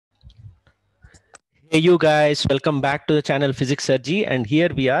Hey you guys, welcome back to the channel PHYSICSSIRJEE, and here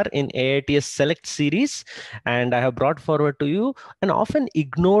we are in AITSSELECT series, and I have brought forward to you an often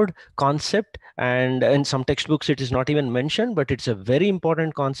ignored concept, and in some textbooks it is not even mentioned, but it's a very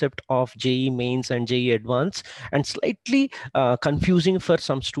important concept of JEE Mains and JEE Advanced, and slightly confusing for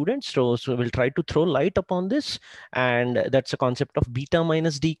some students. So we'll try to throw light upon this, and that's a concept of beta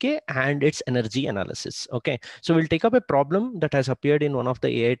minus decay and its energy analysis. Okay, so we'll take up a problem that has appeared in one of the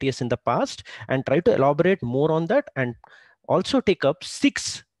AITs in the past and try to elaborate more on that, and also take up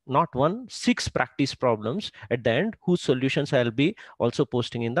six practice problems at the end, whose solutions I'll be also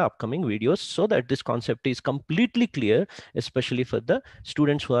posting in the upcoming videos, so that this concept is completely clear, especially for the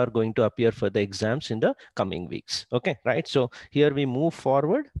students who are going to appear for the exams in the coming weeks. Okay, right? So here we move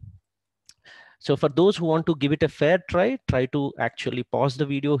forward. So for those who want to give it a fair try to actually pause the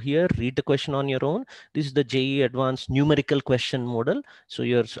video here, read the question on your own. This is the JEE Advanced numerical question model. So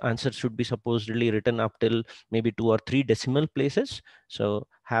your answer should be supposedly written up till maybe 2 or 3 decimal places. So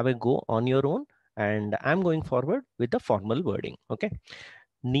have a go on your own, and I'm going forward with the formal wording. Okay.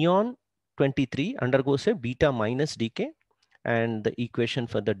 Neon 23 undergoes a beta minus decay, and the equation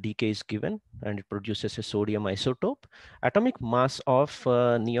for the decay is given, and it produces a sodium isotope. Atomic mass of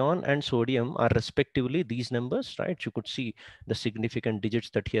neon and sodium are respectively these numbers, right? You could see the significant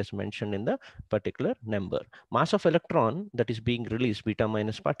digits that he has mentioned in the particular number. Mass of electron that is being released, beta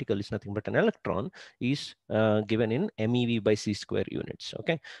minus particle, is nothing but an electron, is given in MeV by c square units.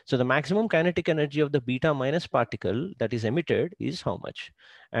 Okay, so the maximum kinetic energy of the beta minus particle that is emitted is how much?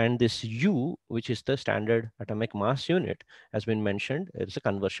 And this U, which is the standard atomic mass unit, has been mentioned. There is a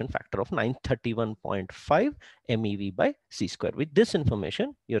conversion factor of 931.5 MeV by c square. With this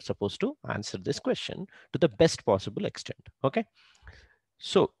information, you're supposed to answer this question to the best possible extent. Okay,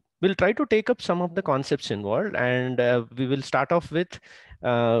 so we'll try to take up some of the concepts involved, and we will start off with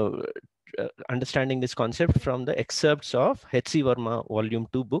understanding this concept from the excerpts of H.C. Verma volume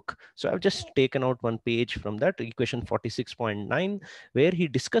 2 book. So I've just taken out one page from that, equation 46.9, where he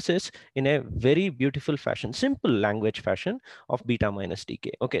discusses in a very beautiful fashion, simple language fashion, of beta minus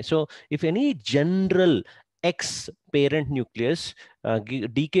decay. Okay, so if any general X parent nucleus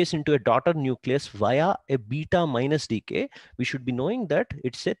decays into a daughter nucleus via a beta minus decay, we should be knowing that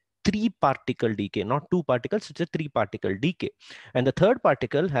it's a 3-particle decay, not 2 particles, it's a 3-particle decay. And the third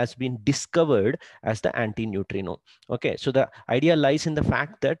particle has been discovered as the anti-neutrino. Okay, so the idea lies in the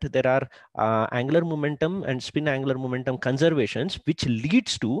fact that there are angular momentum and spin angular momentum conservations, which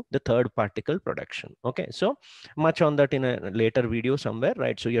leads to the third particle production. Okay, so much on that in a later video somewhere,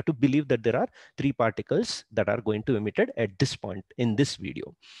 right? So you have to believe that there are 3 particles that are going to emitted at this point in this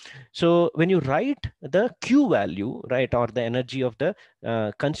video. So when you write the Q value, right, or the energy of the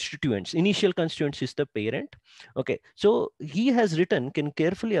constituents, initial constituents is the parent. Okay, so he has written, can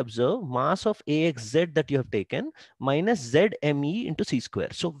carefully observe mass of AXZ that you have taken minus ZME into C square.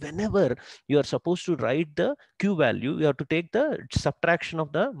 So whenever you are supposed to write the Q value, you have to take the subtraction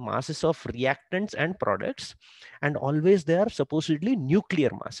of the masses of reactants and products, and always they are supposedly nuclear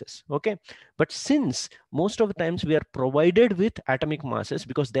masses. Okay, but since most of the times we are provided with atomic masses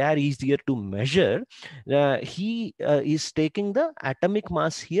because they are easier to measure, he is taking the atomic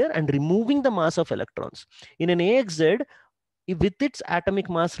mass here and removing the mass of electrons. In an AXZ, with its atomic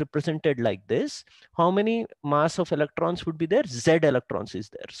mass represented like this, how many mass of electrons would be there? Z electrons is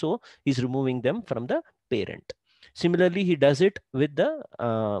there. So he's removing them from the parent. Similarly, he does it with the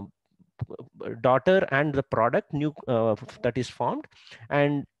daughter and the product that is formed,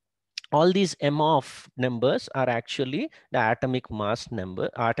 and all these M of numbers are actually the atomic mass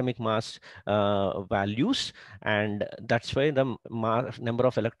values, and that's why the number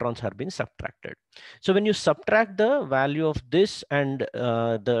of electrons have been subtracted. So when you subtract the value of this and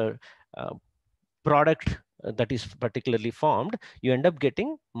the product that is particularly formed, you end up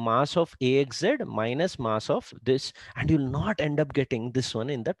getting mass of AXZ minus mass of this, and you'll not end up getting this one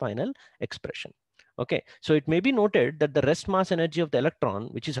in the final expression. Okay, so it may be noted that the rest mass energy of the electron,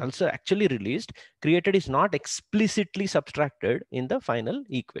 which is also actually released, created, is not explicitly subtracted in the final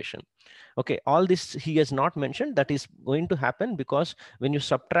equation. Okay, all this he has not mentioned. That is going to happen because when you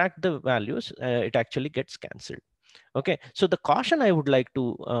subtract the values, it actually gets cancelled. Okay, so the caution I would like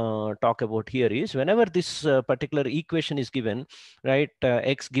to talk about here is, whenever this particular equation is given, right,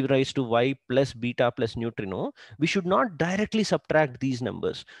 x give rise to y plus beta plus neutrino, we should not directly subtract these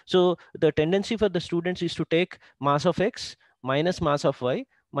numbers. So the tendency for the students is to take mass of x minus mass of y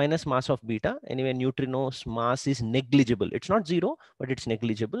minus mass of beta. Anyway, neutrino's mass is negligible. It's not zero, but it's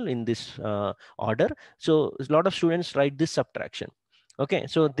negligible in this order. So a lot of students write this subtraction. Okay,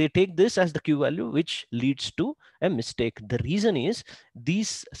 so they take this as the Q value, which leads to a mistake. The reason is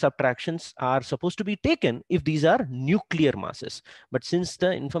these subtractions are supposed to be taken if these are nuclear masses. But since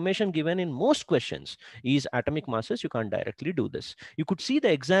the information given in most questions is atomic masses, you can't directly do this. You could see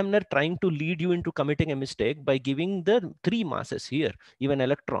the examiner trying to lead you into committing a mistake by giving the 3 masses here, even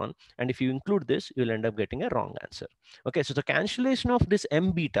electron. And if you include this, you'll end up getting a wrong answer. Okay, so the cancellation of this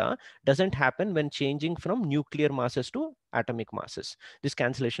m beta doesn't happen when changing from nuclear masses to atomic masses. This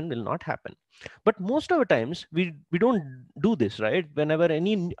cancellation will not happen. But most of the times we don't do this, right? Whenever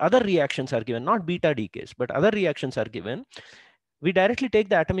any other reactions are given, not beta decays, but other reactions are given, we directly take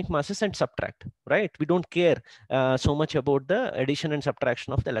the atomic masses and subtract, right? We don't care so much about the addition and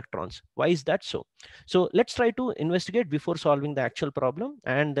subtraction of the electrons. Why is that so? So let's try to investigate before solving the actual problem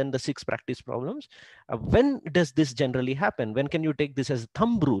and then the 6 practice problems. When does this generally happen? When can you take this as a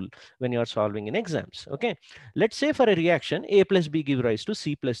thumb rule when you're solving in exams? Okay, let's say for a reaction, A plus B give rise to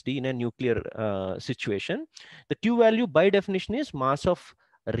C plus D in a nuclear situation. The Q value by definition is mass of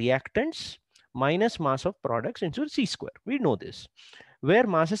reactants minus mass of products into C square. We know this. Where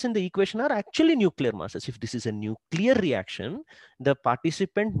masses in the equation are actually nuclear masses. If this is a nuclear reaction, the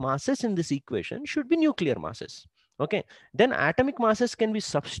participant masses in this equation should be nuclear masses. Okay, then atomic masses can be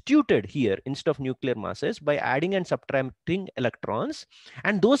substituted here instead of nuclear masses by adding and subtracting electrons,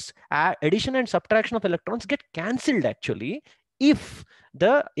 and those addition and subtraction of electrons get cancelled actually if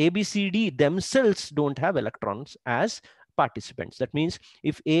the ABCD themselves don't have electrons as participants. That means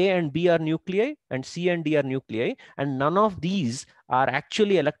if A and B are nuclei and C and D are nuclei and none of these are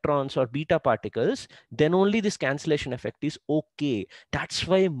actually electrons or beta particles, then only this cancellation effect is okay. That's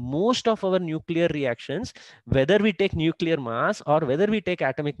why most of our nuclear reactions, whether we take nuclear mass or whether we take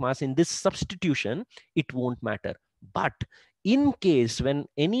atomic mass in this substitution, it won't matter. But in case when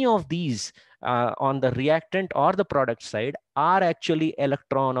any of these on the reactant or the product side are actually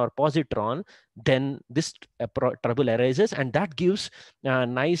electron or positron, then this trouble arises, and that gives a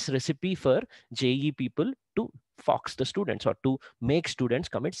nice recipe for JEE people to fox the students or to make students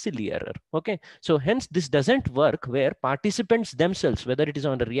commit silly error. Okay, so hence this doesn't work where participants themselves, whether it is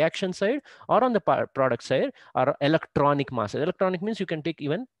on the reaction side or on the product side, are electronic masses. Electronic means you can take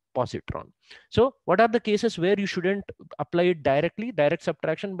even positron. So what are the cases where you shouldn't apply it directly, direct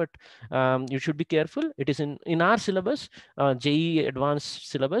subtraction, but you should be careful. It is in our syllabus, JEE advanced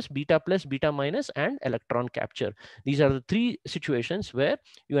syllabus, beta plus, beta minus, and electron capture. These are the 3 situations where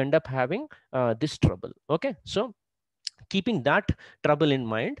you end up having this trouble. Okay, so keeping that trouble in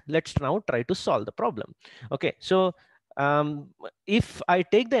mind, let's now try to solve the problem. Okay, so if I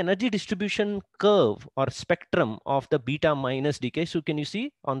take the energy distribution curve or spectrum of the beta minus decay, so can you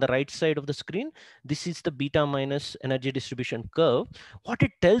see on the right side of the screen, this is the beta minus energy distribution curve. What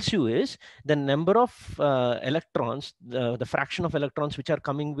it tells you is the number of electrons, the fraction of electrons which are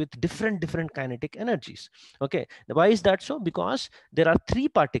coming with different kinetic energies. Okay, why is that so? Because there are 3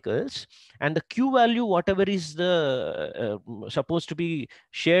 particles and the Q value, whatever is the supposed to be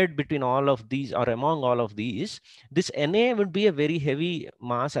shared between all of these or among all of these, this Na would be a very heavy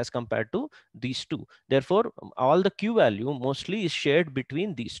mass as compared to these 2. Therefore, all the Q value mostly is shared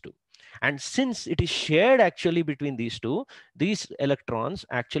between these 2. And since it is shared actually between these 2, these electrons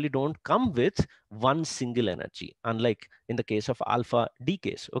actually don't come with one single energy, unlike in the case of alpha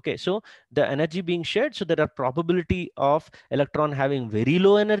decays. Okay, so the energy being shared, so there are probability of electron having very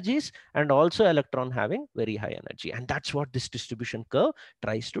low energies and also electron having very high energy. And that's what this distribution curve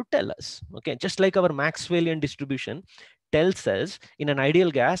tries to tell us. Okay, just like our Maxwellian distribution tells us in an ideal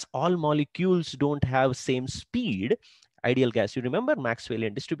gas, all molecules don't have same speed. Ideal gas, you remember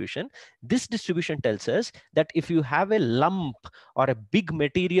Maxwellian distribution. This distribution tells us that if you have a lump or a big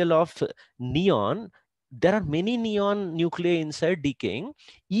material of neon, there are many neon nuclei inside decaying.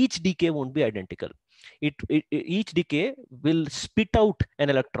 Each decay won't be identical. Each decay will spit out an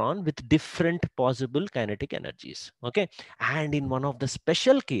electron with different possible kinetic energies. Okay, and in one of the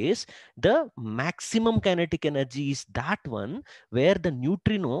special case, the maximum kinetic energy is that one where the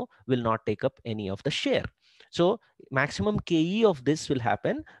neutrino will not take up any of the share. So maximum Ke of this will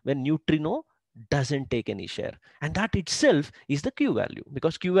happen when neutrino doesn't take any share, and that itself is the Q value,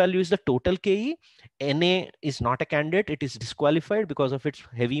 because Q value is the total Ke. Na is not a candidate, it is disqualified because of its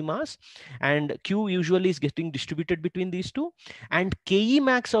heavy mass, and Q usually is getting distributed between these 2, and Ke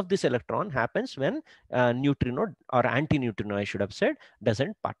max of this electron happens when neutrino or anti-neutrino, I should have said,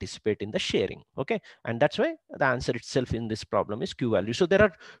 doesn't participate in the sharing. Okay, and that's why the answer itself in this problem is Q value. So there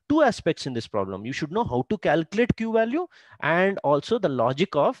are 2 aspects in this problem. You should know how to calculate Q value and also the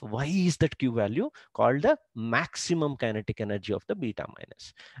logic of why is that Q value value called the maximum kinetic energy of the beta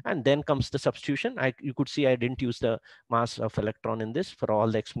minus. And then comes the substitution. You could see I didn't use the mass of electron in this for all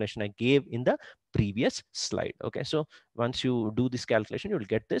the explanation I gave in the previous slide. Okay, so once you do this calculation,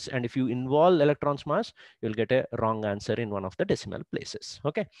 you'll get this. And if you involve electrons mass, you'll get a wrong answer in one of the decimal places.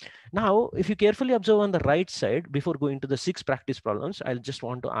 Okay, now if you carefully observe on the right side, before going to the 6 practice problems, I'll just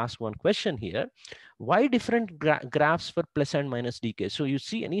want to ask one question here. Why different graphs for plus and minus decay? So you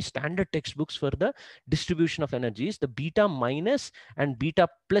see any standard textbooks for the distribution of energies, the beta minus and beta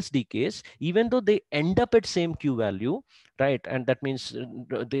plus decays, even though they end up at same Q value, right? And that means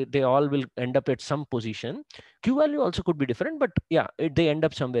they all will end up at some position. Q value also could be different, but yeah, they end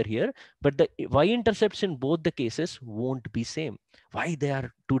up somewhere here. But the y-intercepts in both the cases won't be same. Why they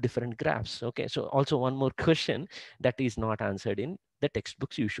are two different graphs? Okay, so also one more question that is not answered in the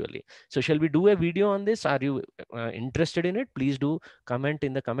textbooks usually. So shall we do a video on this? Are you interested in it? Please do comment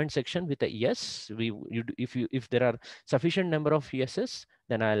in the comment section with a yes. If there are sufficient number of yeses,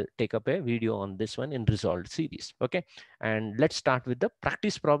 then I'll take up a video on this one in resolved series. Okay, and let's start with the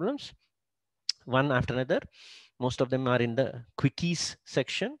practice problems, one after another. Most of them are in the quickies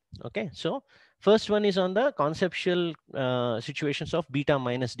section. Okay, so first one is on the conceptual situations of beta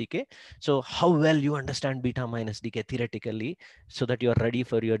minus decay. So how well you understand beta minus decay theoretically, so that you're ready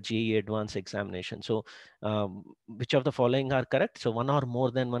for your JEE advanced examination. So which of the following are correct? So one or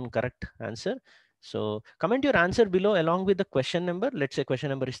more than one correct answer. So comment your answer below along with the question number. Let's say question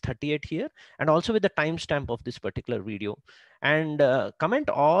number is 38 here, and also with the timestamp of this particular video. And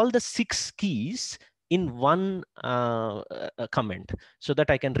comment all the 6 keys in one comment, so that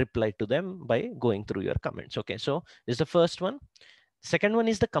I can reply to them by going through your comments. Okay, so this is the first one. Second one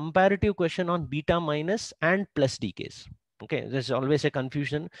is the comparative question on beta minus and plus decays. Okay, there's always a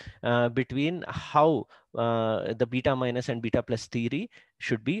confusion between how the beta minus and beta plus theory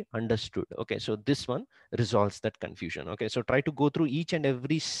should be understood. Okay, so this one resolves that confusion. Okay, so try to go through each and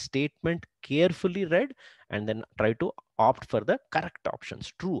every statement carefully read, and then try to opt for the correct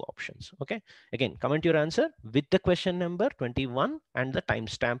options, true options. Okay, again, comment your answer with the question number 21 and the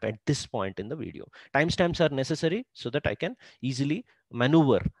timestamp at this point in the video. Timestamps are necessary so that I can easily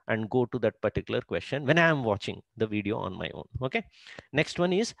maneuver and go to that particular question when I am watching the video on my own. Okay, next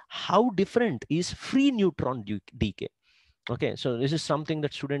one is how different is free neutron decay? Okay, so this is something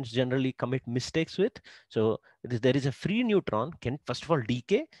that students generally commit mistakes with. So there is a free neutron, can first of all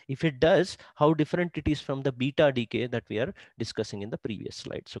decay. If it does, how different it is from the beta decay that we are discussing in the previous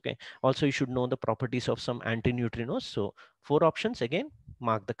slides. Okay, also you should know the properties of some antineutrinos. So 4 options, again,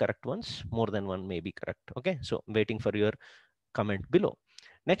 mark the correct ones. More than one may be correct. Okay, so waiting for your comment below.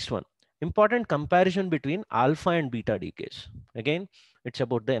 Next one, important comparison between alpha and beta decays. Again, it's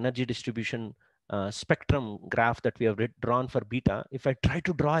about the energy distribution spectrum graph that we have drawn for beta. If I try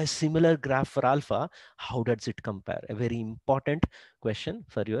to draw a similar graph for alpha, how does it compare? A very important question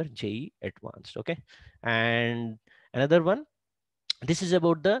for your JEE advanced. Okay, and another one, this is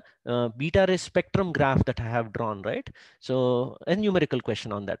about the beta ray spectrum graph that I have drawn, right? So a numerical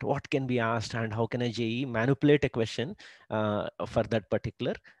question on that. What can be asked, and how can a JEE manipulate a question for that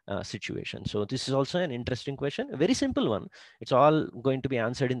particular situation? So this is also an interesting question, a very simple one. It's all going to be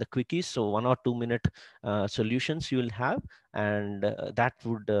answered in the quickies. So 1 or 2 minute solutions you will have, and that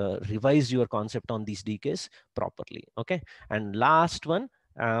would revise your concept on these decays properly. Okay, and last one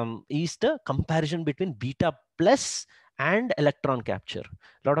is the comparison between beta plus and electron capture.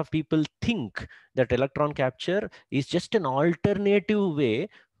 A lot of people think that electron capture is just an alternative way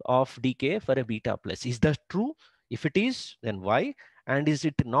of decay for a beta plus. Is that true? If it is, then why? And is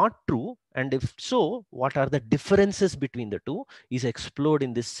it not true? And if so, what are the differences between the two is explored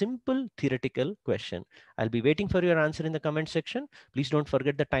in this simple theoretical question. I'll be waiting for your answer in the comment section. Please don't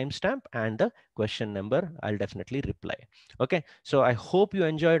forget the timestamp and the question number. I'll definitely reply. Okay, so I hope you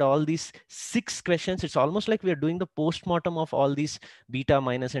enjoyed all these 6 questions. It's almost like we are doing the post-mortem of all these beta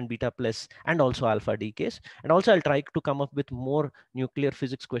minus and beta plus and also alpha decays. And also I'll try to come up with more nuclear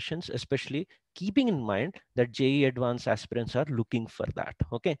physics questions, especially keeping in mind that JEE advanced aspirants are looking for that.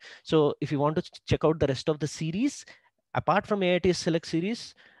 Okay, so if you want to check out the rest of the series, apart from AITSSELECT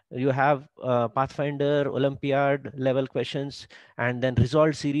series, you have Pathfinder, Olympiad level questions, and then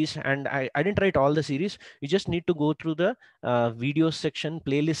Resolved series. And I didn't write all the series. You just need to go through the video section,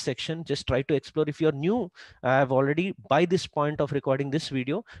 playlist section. Just try to explore. If you're new, I've already, by this point of recording this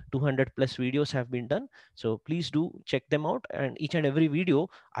video, 200 plus videos have been done. So please do check them out. And each and every video,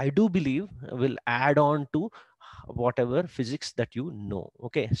 I do believe, will add on to whatever physics that you know.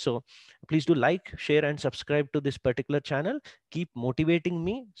 Okay, so please do like, share, and subscribe to this particular channel. Keep motivating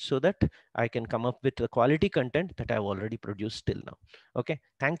me so that I can come up with the quality content that I've already produced till now. Okay,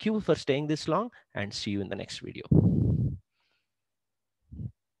 thank you for staying this long, and see you in the next video.